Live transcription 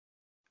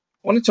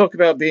I want to talk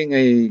about being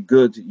a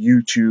good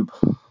YouTube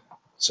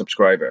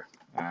subscriber.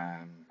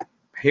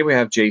 Here we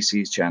have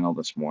JC's channel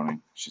this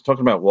morning. She's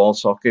talking about wall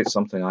sockets,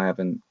 something I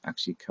haven't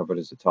actually covered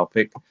as a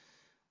topic.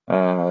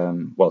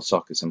 Wall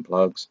sockets and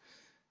plugs.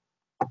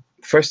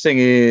 First thing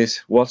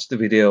is watch the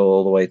video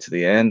all the way to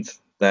the end.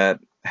 That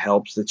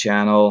helps the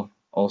channel.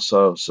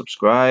 Also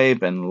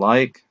subscribe and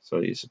like. So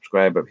you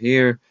subscribe up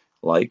here,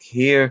 like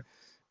here,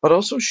 but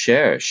also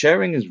share.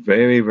 Sharing is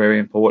very, very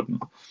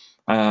important.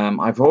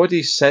 I've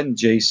already sent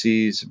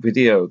JC's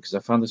video because I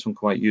found this one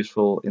quite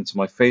useful into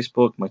my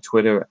Facebook, my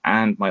Twitter,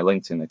 and my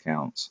LinkedIn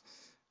accounts.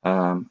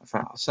 In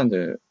fact, I'll send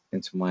it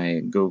into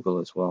my Google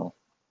as well.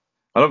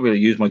 I don't really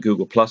use my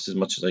Google Plus as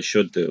much as I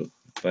should do,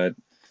 but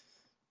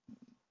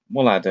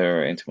we'll add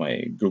her into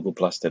my Google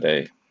Plus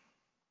today.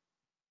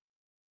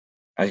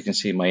 As you can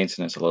see, my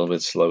internet's a little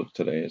bit slow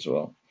today as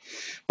well.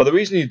 But the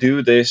reason you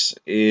do this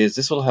is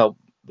this will help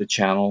the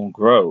channel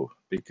grow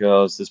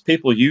because there's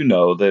people you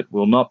know that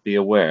will not be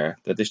aware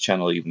that this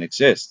channel even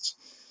exists.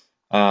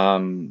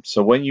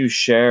 So when you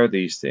share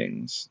these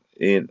things,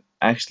 it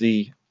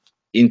actually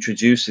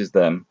introduces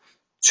them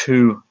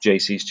to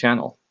JC's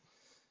channel.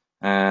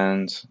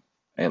 And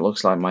it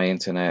looks like my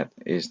internet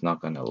is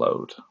not going to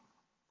load.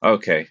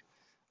 Okay,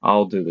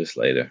 I'll do this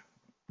later.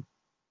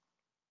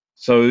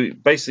 So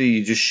basically,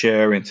 you just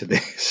share into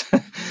this.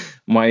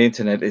 My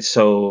internet is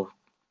so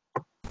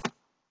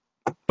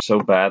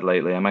bad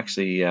lately. I'm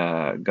actually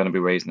going to be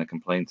raising a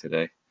complaint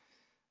today.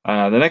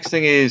 The next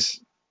thing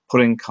is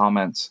putting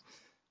comments.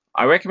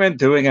 I recommend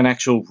doing an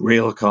actual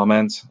real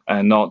comment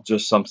and not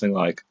just something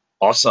like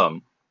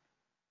awesome,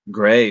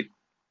 great,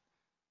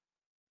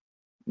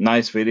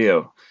 nice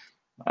video,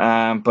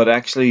 but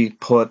actually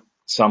put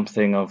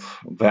something of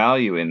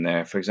value in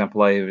there. For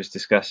example, I was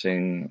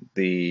discussing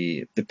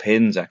the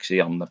pins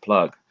actually on the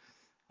plug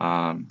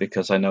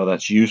because I know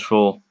that's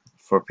useful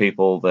for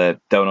people that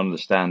don't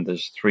understand.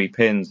 There's 3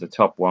 pins. The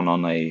top one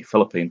on a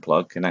Philippine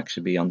plug can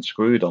actually be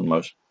unscrewed on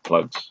most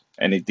plugs,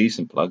 any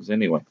decent plugs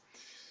anyway.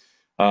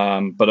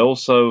 But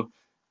also,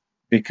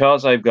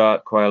 because I've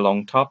got quite a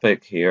long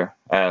topic here,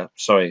 a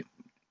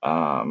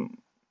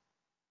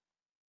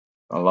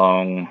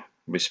long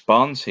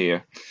response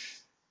here,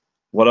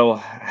 what will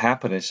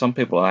happen is some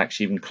people will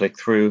actually even click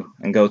through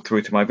and go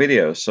through to my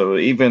videos. So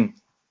even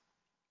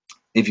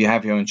if you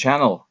have your own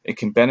channel, it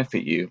can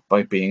benefit you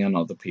by being on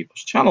other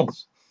people's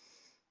channels.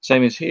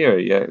 Same as here.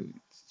 Yeah,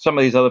 some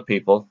of these other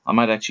people, I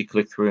might actually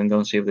click through and go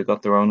and see if they've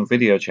got their own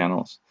video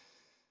channels.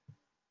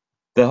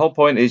 The whole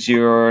point is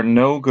you're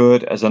no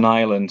good as an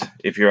island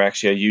if you're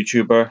actually a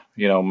YouTuber,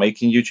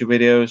 making YouTube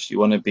videos. You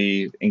want to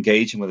be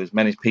engaging with as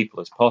many people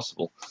as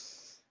possible.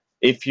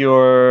 If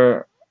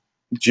you're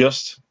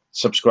just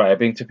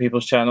subscribing to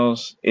people's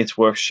channels, it's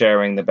worth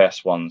sharing the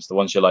best ones, the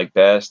ones you like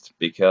best,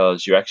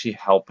 because you're actually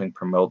helping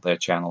promote their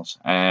channels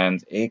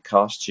and it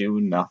costs you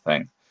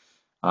nothing.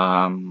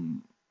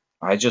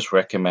 I just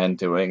recommend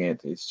doing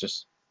it. It's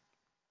just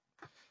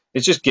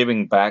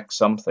giving back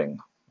something.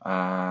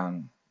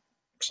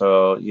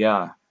 So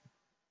yeah,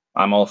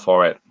 I'm all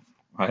for it.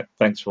 All right,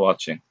 thanks for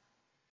watching.